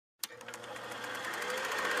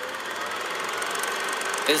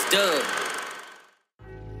It's Dill.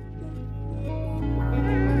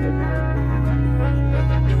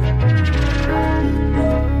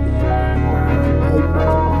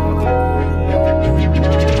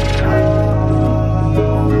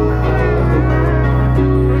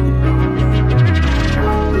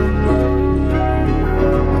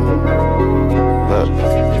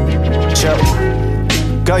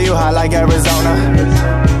 Girl, you hot like Arizona,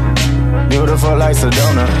 beautiful like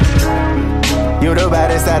Sedona. You the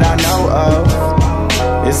baddest that I know of.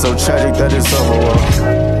 It's so tragic that it's over.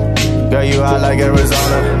 Girl, you hot like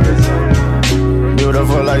Arizona,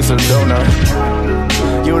 beautiful like Sedona.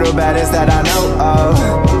 You the baddest that I know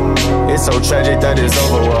of. It's so tragic that it's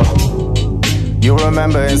over. You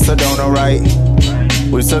remember in Sedona, right?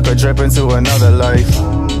 We took a trip into another life.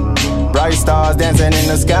 Bright stars dancing in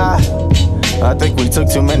the sky. I think we took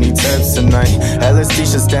too many trips tonight. LSD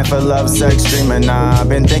should stand for love, sex, dream, and I've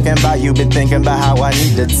been thinking about you, been thinking about how I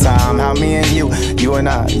need the time. How me and you and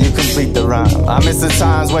I, you complete the rhyme. I miss the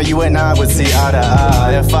times where you and I would see eye to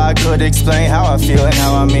eye. If I could explain how I feel and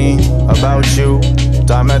how I mean about you,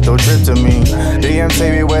 dimensional trip to me.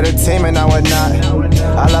 DMTV with a team and I would not.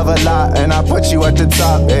 I love a lot and I put you at the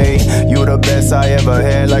top, ayy. You the best I ever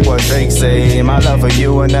had, like what Drake say. My love for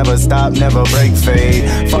you will never stop, never break,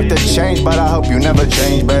 fade. Fuck the change, but I hope you never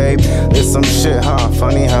change, babe. It's some shit, huh?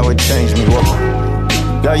 Funny how it changed me. Whoa.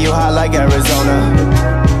 Girl, you hot like Arizona,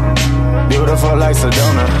 beautiful like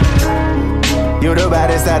Sedona. You the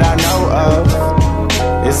baddest that I know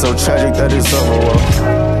of. It's so tragic that it's over.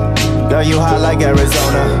 Whoa. Girl, you hot like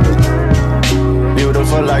Arizona,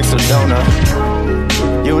 beautiful like Sedona.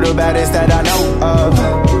 You the baddest that I know of.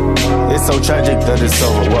 It's so tragic that it's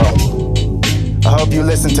over. Whoa. I hope you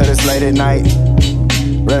listen to this late at night,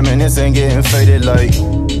 reminiscing, getting faded like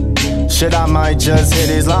shit. I might just hit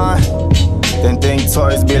his line, then think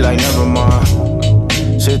twice, be like never mind.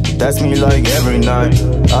 Shit, that's me like every night.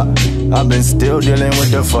 I've been still dealing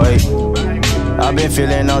with the fight. I've been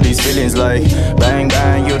feeling all these feelings like bang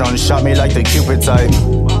bang, you done shot me like the Cupid type.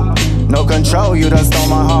 No control, you done stole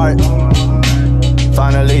my heart.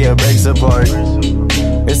 Finally it breaks apart.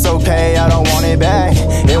 It's okay, I don't want it back.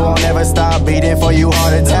 It won't ever stop beating for you,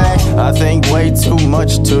 heart attack. I think way too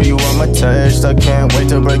much to you, I'm attached. I can't wait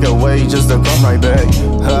to break away just to come right back.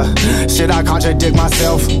 Shit, I contradict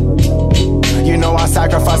myself. You know I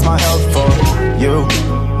sacrifice my health for you.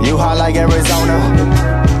 You hot like Arizona,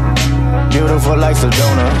 beautiful like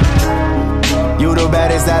Sedona. You the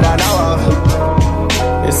baddest that I know of.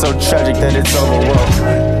 It's so tragic that it's over.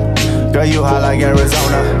 Whoa. Girl, you hot like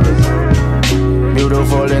Arizona,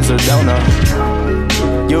 beautiful in Sedona.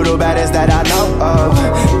 You the baddest that I know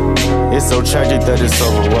of. It's so tragic that it's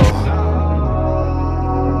over. Whoa.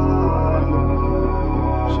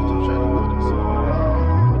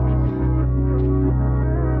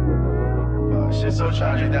 Shit's so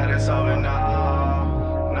tragic that it's over now.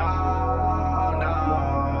 No, no,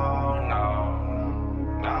 no,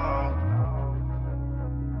 no.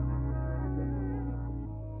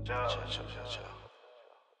 Chill.